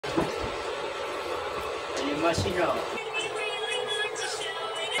So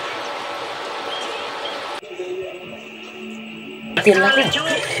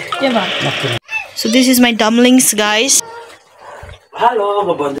this is my dumplings, guys.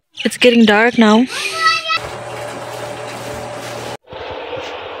 It's getting dark now.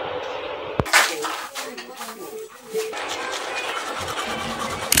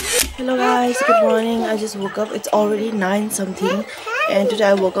 Hello guys, good morning. I just woke up. It's already 9 something, and today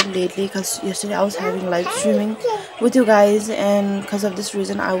I woke up lately because yesterday I was having live streaming with you guys, and because of this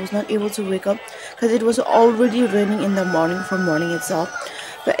reason I was not able to wake up because it was already raining in the morning from morning itself.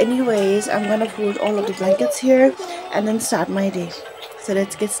 But anyways, I'm gonna put all of the blankets here and then start my day. So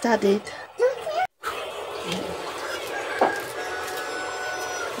let's get started.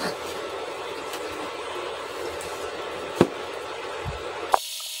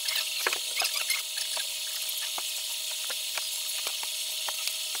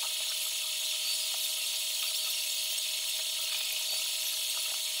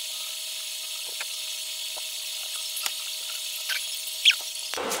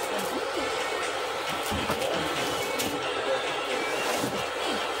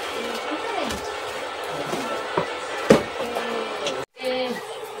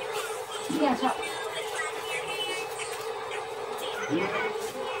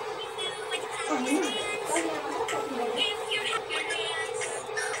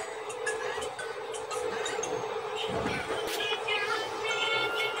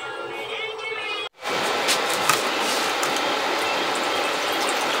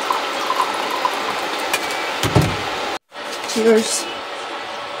 Cheers.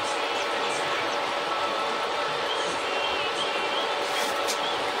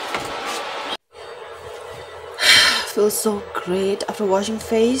 Feels so great after washing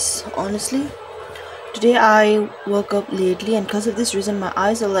face, honestly. Today I woke up lately, and because of this reason my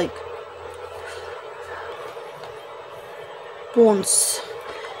eyes are like bones.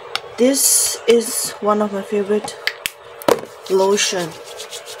 This is one of my favorite lotion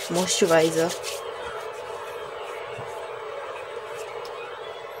moisturizer,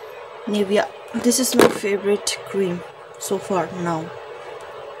 Nivea. This is my favorite cream so far now.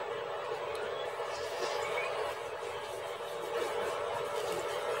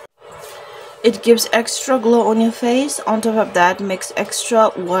 It gives extra glow on your face. On top of that, makes extra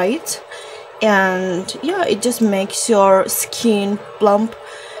white, and yeah, it just makes your skin plump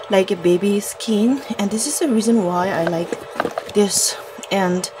like a baby skin. And this is the reason why I like this,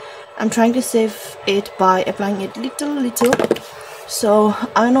 and I'm trying to save it by applying it little. So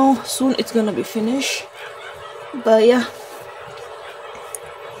I know soon it's gonna be finished, but yeah,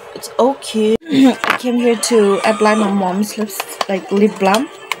 it's okay. I came here to apply my mom's lip balm.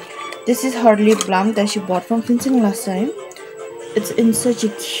 This is her lip balm that she bought from Fencing last time. It's in such a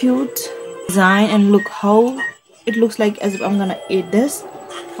cute design, and look how it looks like as if I'm gonna eat this.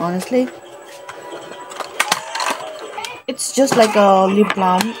 Honestly, it's just like a lip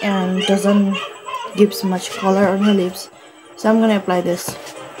balm and doesn't give much color on your lips. So I'm gonna apply this.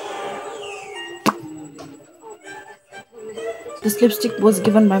 This lipstick was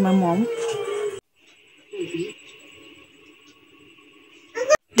given by my mom.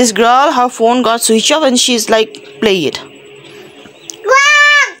 This girl, her phone got switched off and she's like, play it.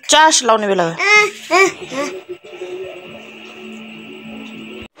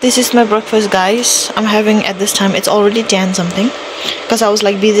 This is my breakfast, guys. I'm having at this time, it's already 10 something because I was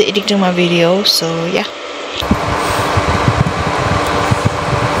like busy editing my video, so yeah.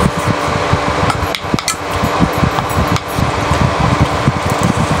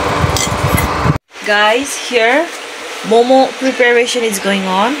 Guys, here momo preparation is going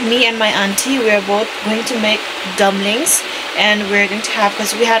on. Me and my auntie, we are both going to make dumplings, and we're going to have,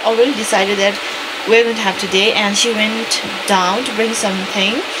 because we had already decided that we're going to have today, and she went down to bring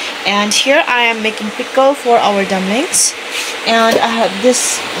something. And here I am making pickle for our dumplings, and I have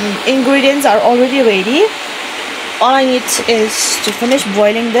this ingredients are already ready. All I need is to finish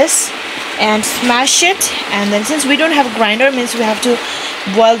boiling this and smash it, and then since we don't have a grinder, means we have to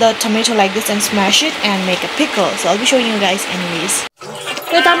boil the tomato like this and smash it and make a pickle. So I'll be showing you guys anyways.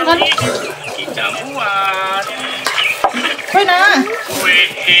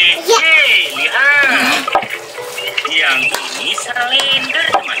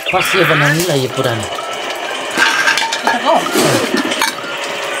 Pasti benangnya lah ya puran.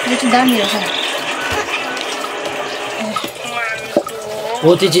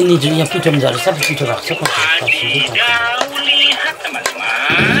 Oh, di sini juga kita menjadi sapi kita raksa kok.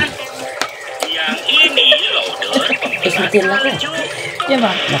 Yang ini loader. Matiin lah kan? Iya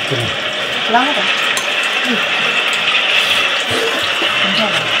bang. Matiin. Lama kan?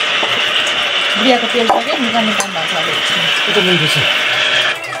 Dia kepil lagi bukan ditambah lagi. Itu menjadi.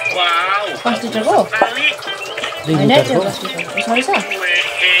 Wow. Pasti jago. Ini aja pasti. Sorry sah.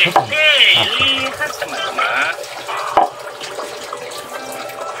 Lihat teman-teman.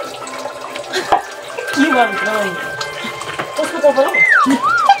 Gimana kau? Terus kita berapa?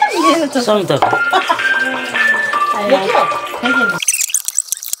 Sangita. Ayo. Ayo.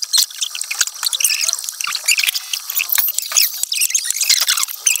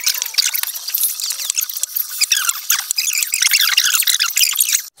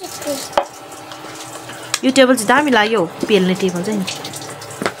 You table chỉ đá mi lại yo, biển lên table chứ.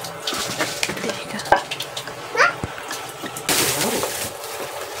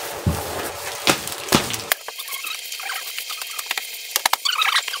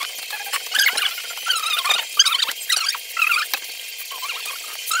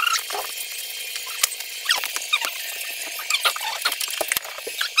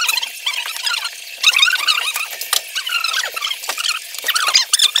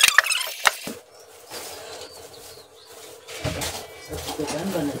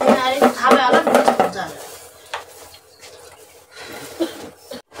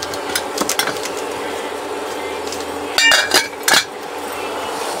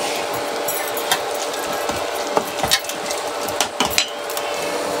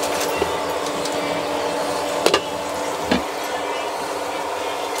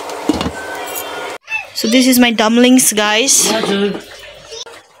 So this is my dumplings, guys.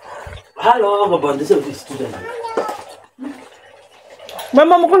 Hello, Baba. This is student.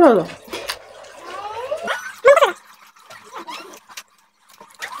 Mama mo ko lalo.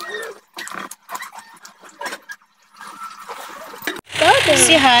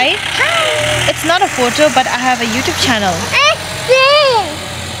 Say hi. Hi. It's not a photo, but I have a YouTube channel.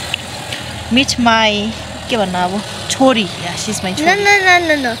 Meet my chori. Yeah, she's my chori.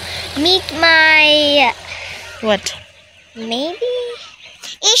 No. Meet my What? maybe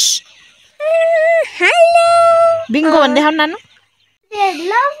ish. Hello. Bingo, and they have nano. Their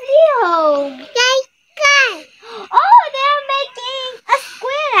lovely home. Oh, they're making a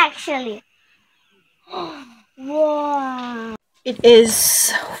square actually. Wow. It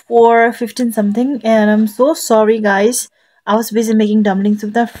is 4:15 something, and I'm so sorry, guys. I was busy making dumplings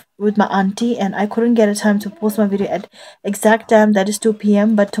with my auntie, and I couldn't get a time to post my video at exact time, that is 2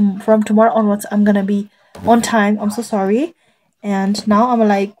 p.m. But from tomorrow onwards, I'm gonna be on time. I'm so sorry. And now I'm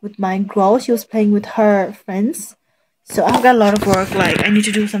like with my girl. She was playing with her friends, so I've got a lot of work. Like I need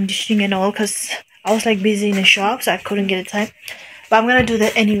to do some dishing and all, because I was like busy in the shop, so I couldn't get a time. But I'm gonna do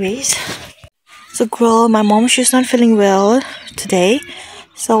that anyways. So girl, my mom, she's not feeling well today,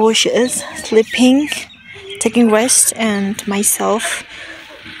 so she is sleeping, taking rest, and myself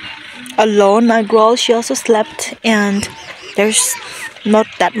alone. My girl, she also slept, and there's not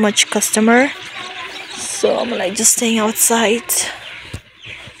that much customer, so I'm like just staying outside.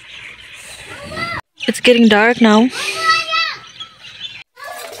 It's getting dark now.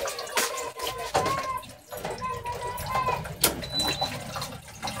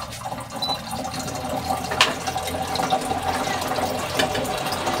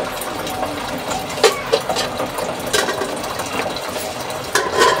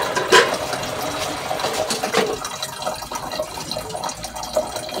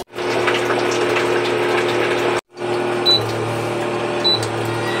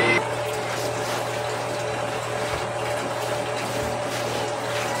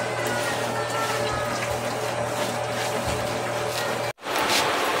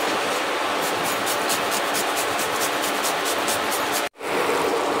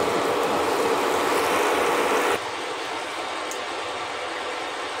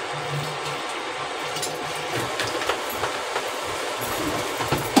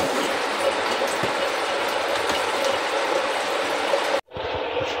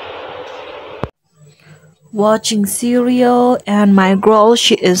 Watching serial, and my girl,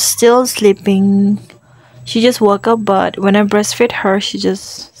 she is still sleeping. She just woke up, but when I breastfed her, she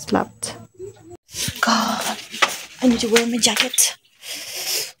just slept. God, I need to wear my jacket.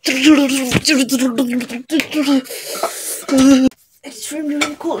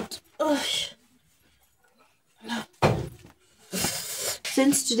 Extremely cold.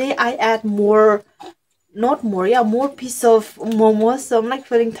 Since today I add more piece of momo, so I'm like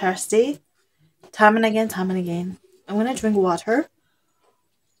feeling thirsty. Time and again. I'm gonna drink water.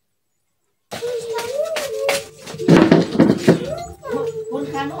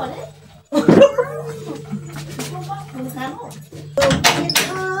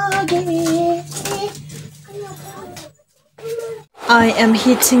 I am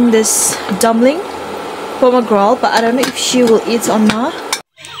heating this dumpling for my girl, but I don't know if she will eat or not.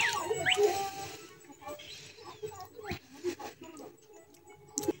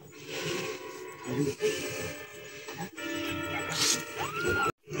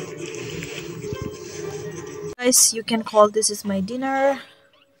 guys, you can call this is my dinner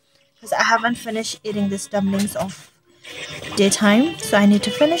because I haven't finished eating these dumplings of daytime, so I need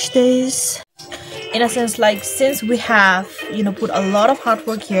to finish this. In a sense, like, since we have, you know, put a lot of hard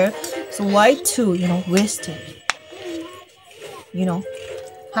work here, so why to, you know, waste it? You know,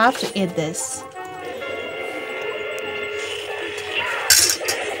 have to eat this.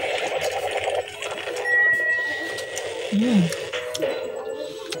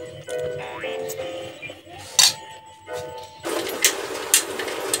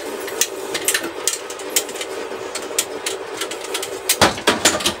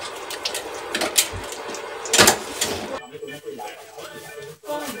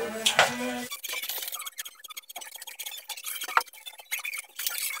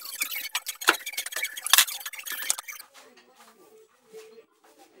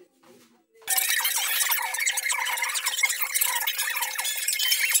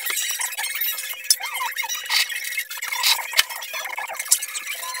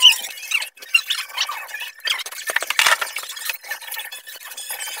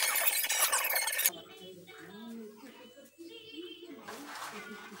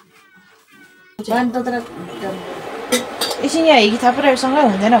 Isinya iki tapre सँगै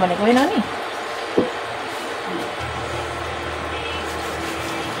हुँदैन भनेको होइन नि.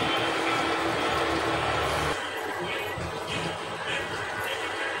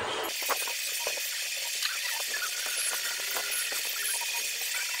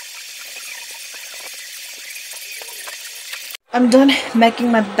 I'm done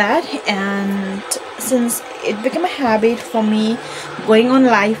making my bed, and since it became a habit for me going on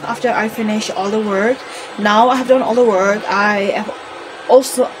live after I finish all the work, now I have done all the work. I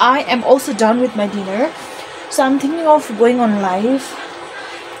am also done with my dinner, so I'm thinking of going on live.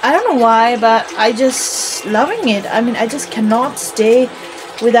 I don't know why, but I just loving it. I mean, I just cannot stay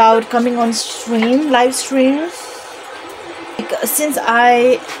without coming on live stream. Like, since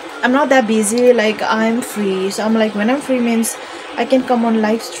I'm not that busy, like I'm free, so I'm like, when I'm free means I can come on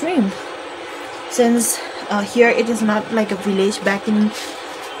live stream. Since here it is not like a village back in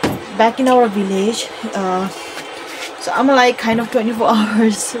our village, so I'm like kind of 24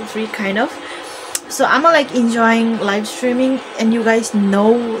 hours free kind of. So I'm like enjoying live streaming, and you guys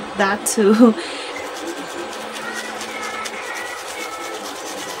know that too.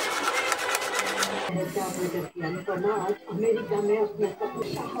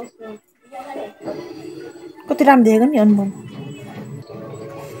 कति राम दिएको नि अनुभव.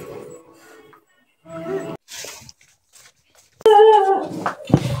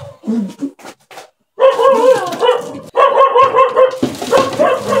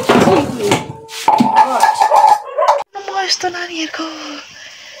 म यस्तो नानीहरुको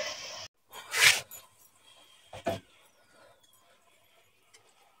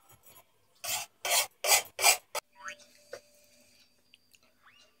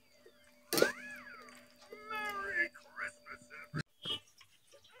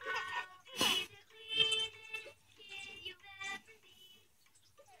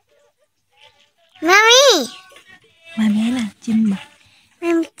Merry